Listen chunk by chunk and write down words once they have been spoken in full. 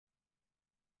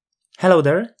Hello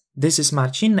there, this is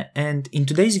Marcin, and in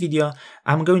today's video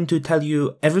I'm going to tell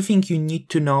you everything you need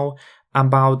to know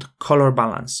about color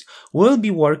balance. We'll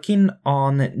be working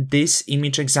on this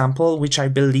image example, which I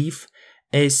believe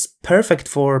is perfect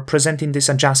for presenting this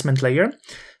adjustment layer.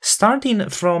 Starting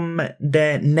from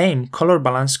the name color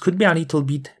balance could be a little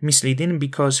bit misleading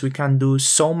because we can do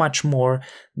so much more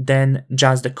than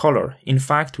just the color. In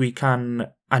fact, we can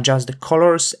adjust the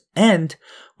colors and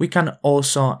we can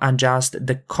also adjust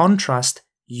the contrast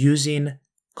using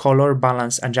color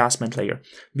balance adjustment layer.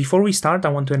 Before we start, I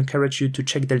want to encourage you to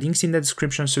check the links in the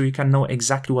description so you can know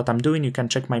exactly what I'm doing. You can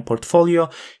check my portfolio,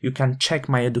 you can check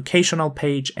my educational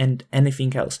page and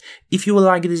anything else. If you will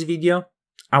like this video,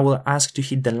 I will ask to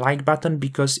hit the like button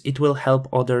because it will help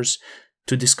others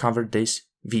to discover this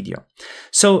video.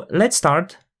 So let's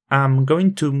start. I'm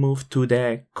going to move to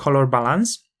the color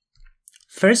balance.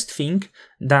 First thing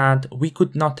that we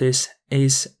could notice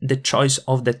is the choice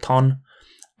of the tone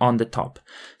on the top.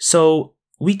 So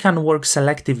we can work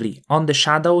selectively on the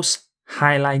shadows,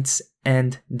 highlights,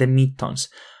 and the midtones.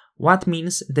 What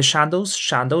means the shadows?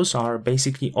 Shadows are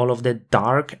basically all of the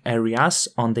dark areas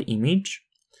on the image.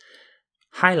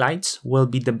 Highlights will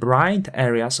be the bright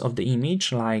areas of the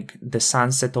image, like the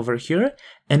sunset over here,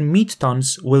 and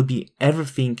midtones will be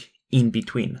everything in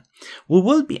between. We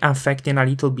will be affecting a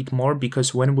little bit more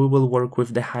because when we will work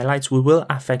with the highlights, we will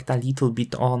affect a little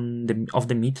bit of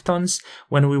the midtones.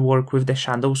 When we work with the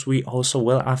shadows, we also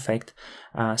will affect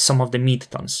some of the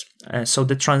midtones. So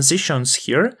the transitions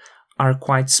here are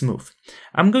quite smooth.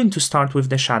 I'm going to start with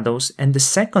the shadows, and the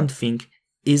second thing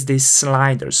is this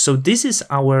slider. So this is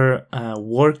our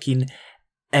working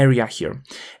area here,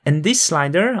 and this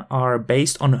slider are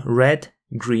based on red,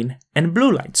 green, and blue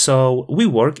light. So we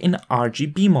work in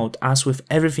RGB mode as with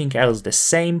everything else, the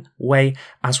same way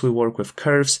as we work with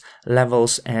curves,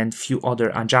 levels, and few other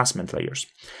adjustment layers.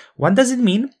 What does it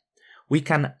mean? We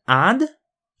can add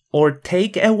or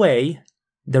take away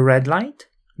the red light,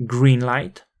 green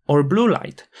light, or blue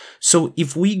light. So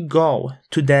if we go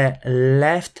to the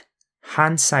left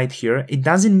hand side here, it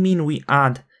doesn't mean we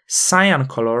add cyan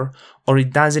color, or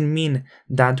it doesn't mean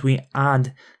that we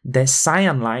add the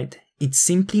cyan light. It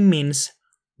simply means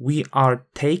we are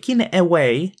taking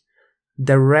away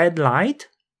the red light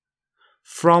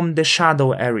from the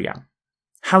shadow area.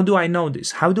 How do I know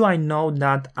this? How do I know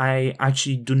that I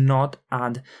actually do not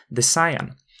add the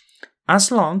cyan?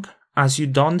 As long as you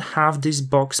don't have this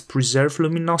box preserve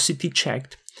luminosity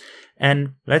checked,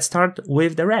 and let's start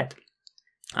with the red.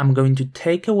 I'm going to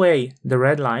take away the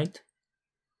red light.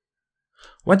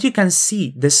 What you can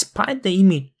see, despite the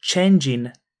image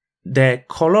changing the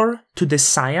color to the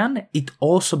cyan, it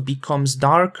also becomes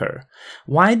darker.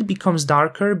 Why it becomes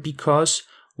darker? Because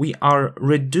we are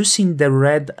reducing the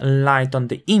red light on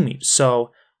the image.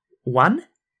 So one,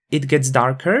 it gets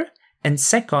darker, and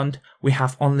second, we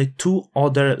have only two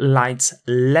other lights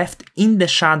left in the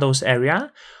shadows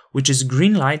area, which is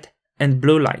green light and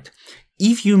blue light.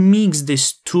 If you mix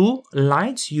these two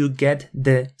lights, you get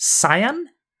the cyan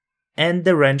and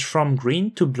the range from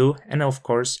green to blue, and of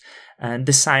course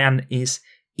the cyan is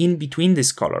in between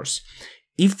these colors.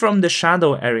 If from the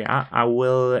shadow area I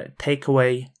will take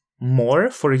away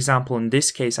more, for example in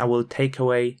this case I will take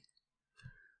away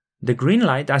the green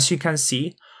light, as you can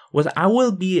see, what I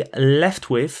will be left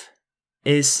with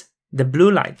is the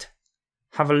blue light.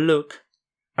 Have a look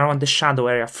around the shadow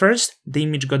area. First the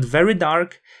image got very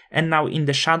dark, and now in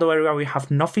the shadow area we have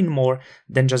nothing more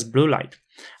than just blue light.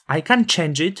 I can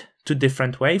change it to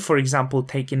different way, for example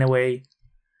taking away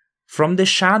from the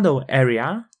shadow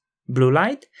area blue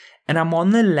light, and I'm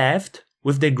only left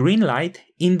with the green light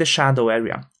in the shadow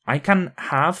area. I can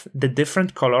have the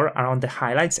different color around the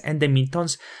highlights and the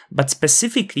midtones, but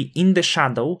specifically in the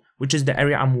shadow, which is the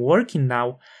area I'm working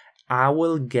now, I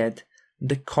will get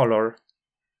the color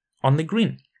only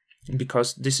green,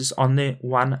 because this is only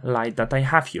one light that I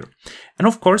have here. And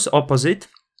of course opposite,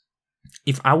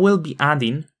 if I will be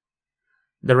adding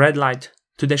the red light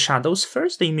to the shadows,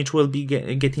 first the image will be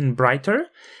getting brighter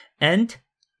and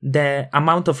the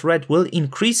amount of red will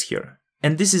increase here.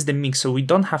 And this is the mix, so we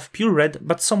don't have pure red,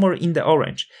 but somewhere in the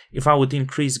orange. If I would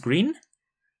increase green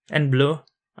and blue,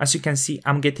 as you can see,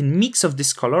 I'm getting mix of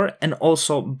this color and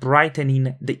also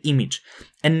brightening the image.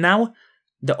 And now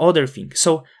the other thing.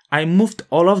 So I moved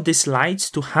all of these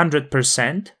lights to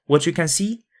 100%. What you can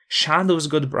see, shadows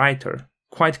got brighter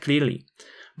quite clearly.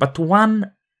 But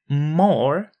one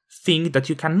more thing that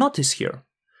you can notice here,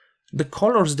 the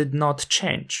colors did not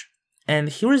change. And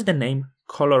here is the name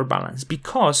color balance,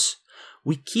 because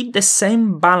we keep the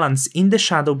same balance in the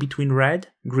shadow between red,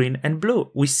 green, and blue.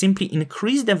 We simply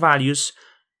increase the values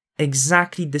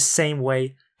exactly the same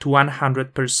way to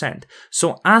 100%.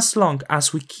 So as long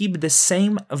as we keep the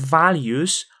same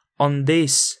values on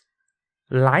these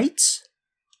lights,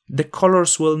 the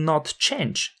colors will not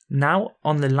change. Now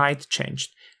only light changed.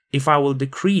 If I will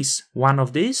decrease one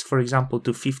of these, for example,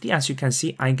 to 50, as you can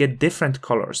see, I get different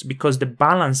colors because the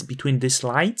balance between these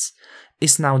lights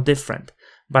is now different.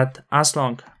 But as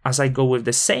long as I go with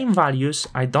the same values,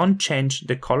 I don't change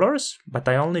the colors, but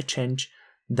I only change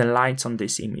the lights on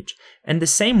this image. And the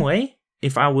same way,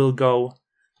 if I will go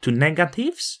to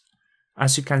negatives,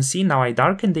 as you can see, now I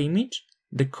darken the image,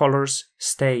 the colors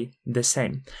stay the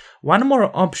same. One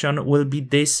more option will be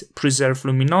this preserve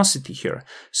luminosity here.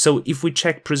 So if we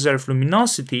check preserve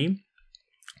luminosity,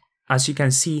 as you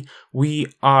can see, we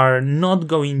are not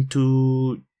going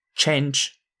to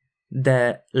change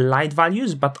the light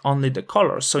values, but only the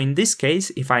colors. So in this case,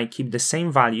 if I keep the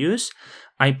same values,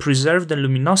 I preserve the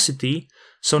luminosity,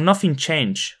 so nothing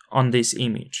changed on this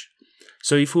image.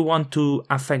 So if we want to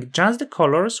affect just the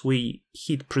colors, we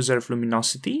hit preserve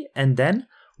luminosity and then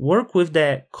work with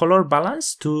the color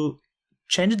balance to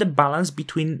change the balance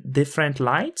between different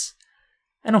lights.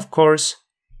 And of course,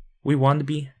 we won't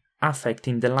be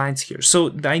affecting the lights here. So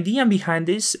the idea behind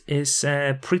this is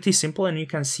pretty simple, and you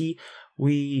can see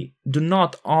we do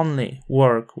not only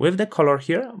work with the color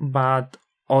here, but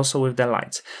also with the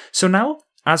lights. So now,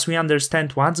 as we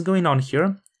understand what's going on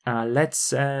here, let's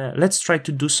try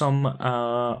to do some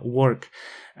work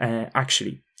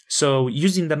actually. So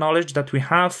using the knowledge that we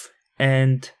have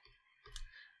and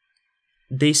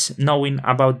this knowing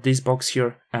about this box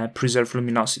here, preserve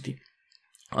luminosity.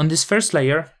 On this first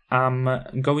layer, I'm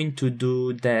going to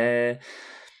do the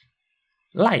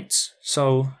lights.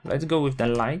 So let's go with the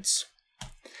lights.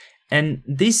 And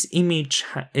this image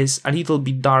is a little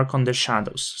bit dark on the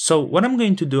shadows. So what I'm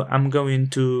going to do, I'm going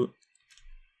to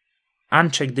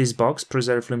uncheck this box,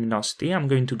 preserve luminosity. I'm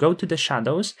going to go to the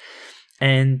shadows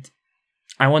and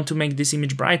I want to make this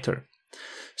image brighter.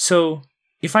 So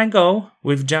if I go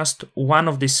with just one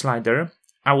of this slider,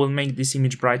 I will make this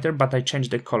image brighter, but I change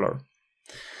the color.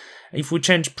 If we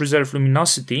change preserve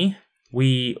luminosity,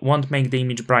 we won't make the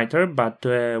image brighter, but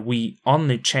we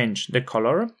only change the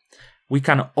color. We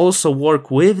can also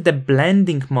work with the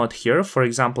blending mode here, for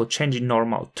example, changing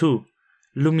normal to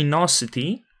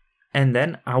luminosity, and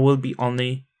then I will be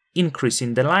only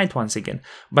increasing the light once again.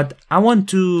 But I want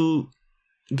to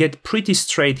get pretty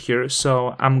straight here,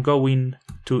 so I'm going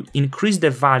to increase the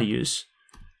values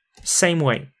same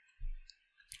way.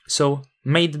 So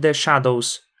made the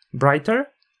shadows brighter.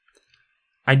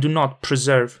 I do not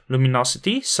preserve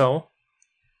luminosity, so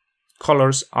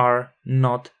colors are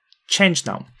not changed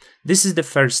now. This is the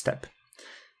first step.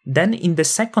 Then in the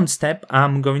second step,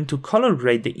 I'm going to color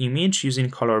grade the image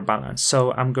using color balance.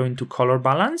 So I'm going to color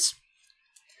balance,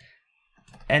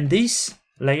 and this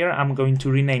layer I'm going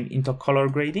to rename into color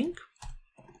grading.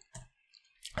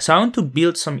 So I want to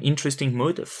build some interesting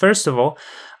mood. First of all,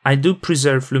 I do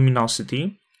preserve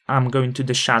luminosity. I'm going to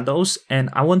the shadows and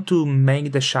I want to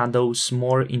make the shadows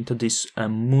more into this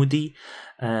moody,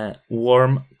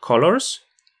 warm colors.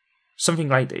 Something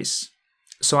like this.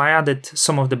 So I added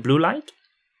some of the blue light,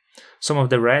 some of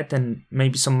the red, and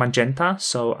maybe some magenta.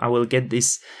 So I will get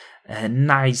this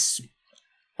nice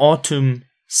autumn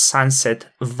sunset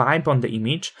vibe on the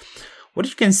image. What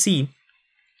you can see,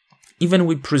 even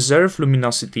we preserve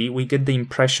luminosity, we get the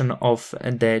impression of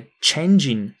the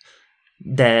changing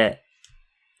the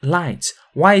lights.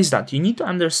 Why is that? You need to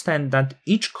understand that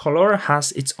each color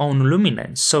has its own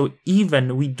luminance. So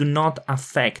even we do not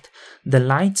affect the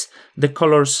lights, the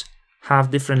colors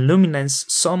have different luminance.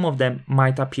 Some of them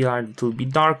might appear a little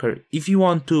bit darker. If you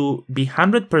want to be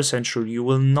 100% sure you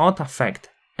will not affect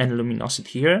any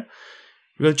luminosity here,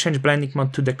 you will change blending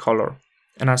mode to the color.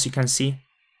 And as you can see,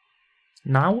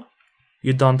 now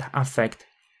you don't affect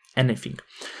anything.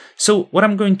 So what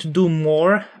I'm going to do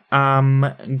more,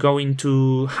 I'm going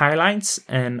to highlights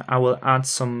and I will add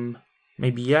some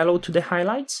maybe yellow to the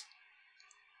highlights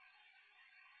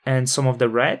and some of the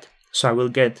red. So I will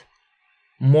get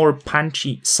more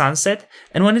punchy sunset.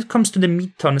 And when it comes to the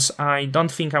midtones, I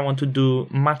don't think I want to do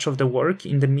much of the work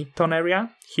in the midtone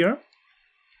area here.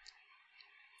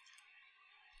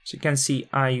 So you can see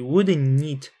I wouldn't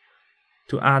need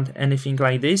to add anything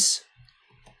like this.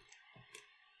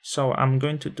 So I'm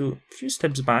going to do a few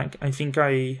steps back. I think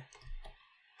I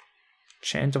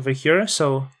changed over here.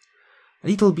 So a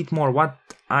little bit more what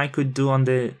I could do on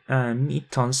the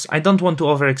midtones. I don't want to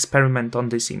over experiment on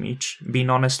this image,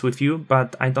 being honest with you,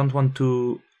 but I don't want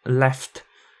to left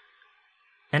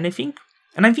anything.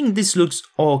 And I think this looks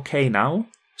okay now.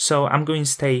 So I'm going to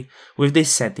stay with these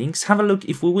settings. Have a look.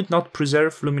 If we would not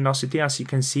preserve luminosity, as you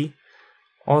can see,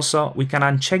 Also, we can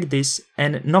uncheck this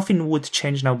and nothing would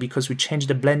change now because we changed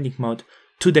the blending mode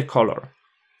to the color.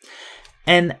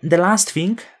 And the last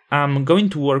thing, I'm going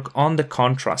to work on the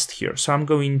contrast here. So I'm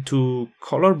going to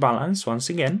color balance once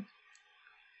again.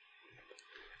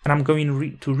 And I'm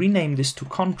going to rename this to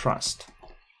contrast.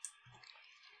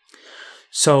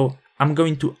 So I'm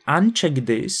going to uncheck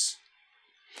this.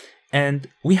 And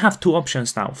we have two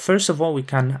options now. First of all, we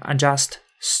can adjust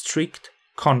strict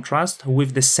contrast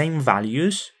with the same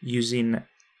values using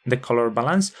the color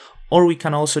balance, or we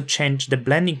can also change the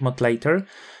blending mode later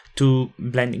to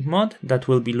blending mode that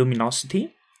will be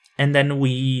luminosity, and then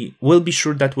we will be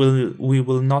sure that we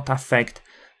will not affect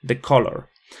the color.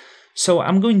 So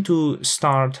I'm going to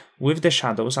start with the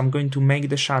shadows. I'm going to make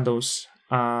the shadows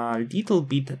a little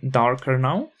bit darker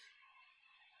now.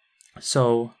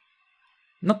 So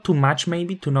not too much,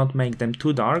 maybe, to not make them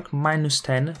too dark.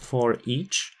 -10 for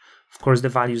each. Of course, the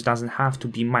values doesn't have to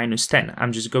be -10.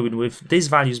 I'm just going with these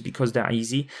values because they're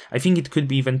easy. I think it could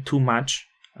be even too much,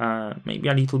 maybe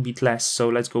a little bit less. So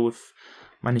let's go with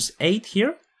 -8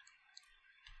 here.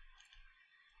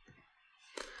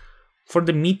 For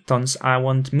the midtones, I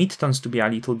want midtones to be a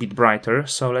little bit brighter.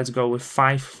 So let's go with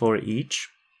 5 for each.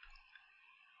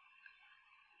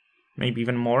 Maybe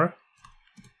even more.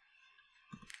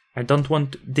 I don't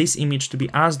want this image to be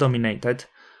as dominated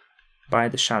by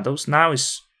the shadows. Now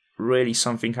is really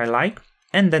something I like.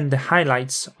 And then the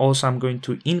highlights also I'm going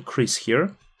to increase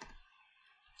here.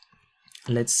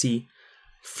 Let's see,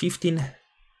 15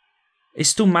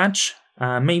 is too much,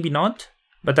 maybe not,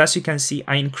 but as you can see,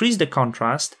 I increased the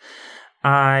contrast.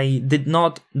 I did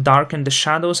not darken the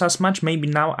shadows as much. Maybe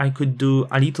now I could do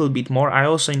a little bit more. I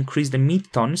also increased the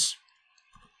midtones.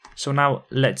 So now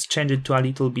let's change it to a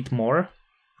little bit more.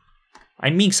 I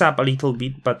mix up a little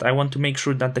bit, but I want to make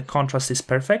sure that the contrast is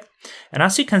perfect. And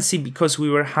as you can see, because we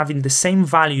were having the same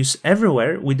values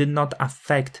everywhere, we did not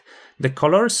affect the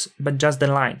colors, but just the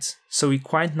lights. So we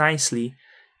quite nicely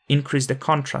increase the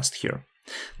contrast here.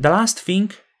 The last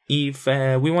thing, if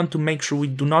we want to make sure we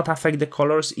do not affect the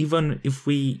colors, even if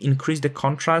we increase the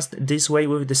contrast this way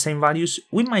with the same values,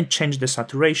 we might change the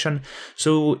saturation.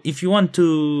 So if you want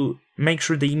to make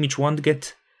sure the image won't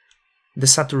get the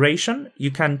saturation,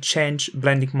 you can change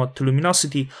blending mode to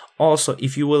luminosity. Also,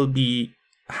 if you will be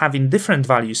having different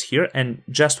values here and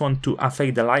just want to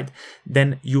affect the light,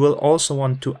 then you will also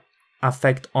want to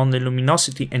affect on the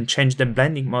luminosity and change the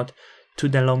blending mode to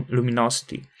the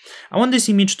luminosity. I want this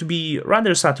image to be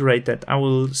rather saturated. I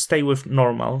will stay with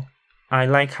normal. I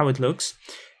like how it looks.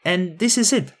 And this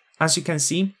is it. As you can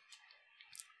see,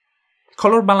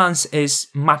 color balance is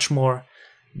much more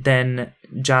than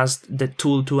just the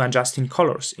tool to adjusting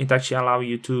colors. It actually allows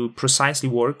you to precisely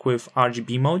work with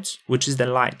RGB modes, which is the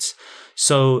lights.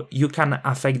 So you can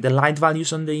affect the light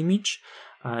values on the image,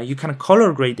 you can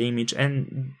color grade the image,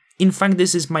 and in fact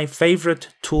this is my favorite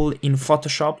tool in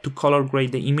Photoshop to color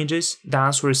grade the images. The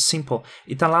answer is simple.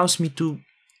 It allows me to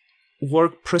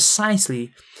work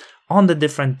precisely on the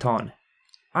different tone.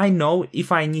 I know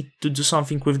if I need to do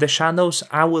something with the shadows,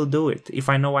 I will do it. If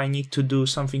I know I need to do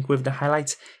something with the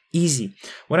highlights, easy.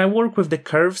 When I work with the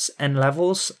curves and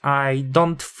levels, I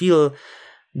don't feel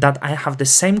that I have the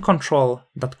same control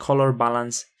that color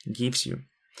balance gives you.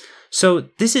 So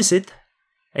this is it.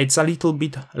 It's a little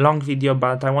bit long video,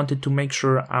 but I wanted to make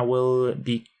sure I will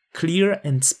be clear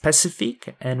and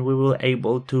specific, and we will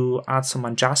able to add some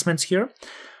adjustments here.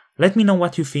 Let me know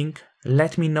what you think.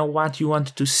 Let me know what you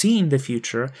want to see in the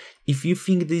future. If you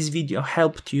think this video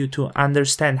helped you to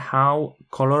understand how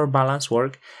color balance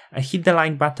works, hit the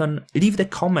like button, leave the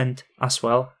comment as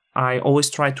well. I always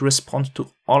try to respond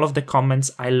to all of the comments.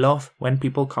 I love when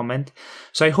people comment.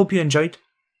 So I hope you enjoyed.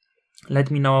 Let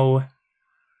me know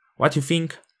what you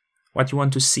think, what you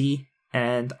want to see,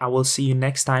 and I will see you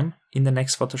next time in the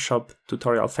next Photoshop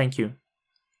tutorial. Thank you.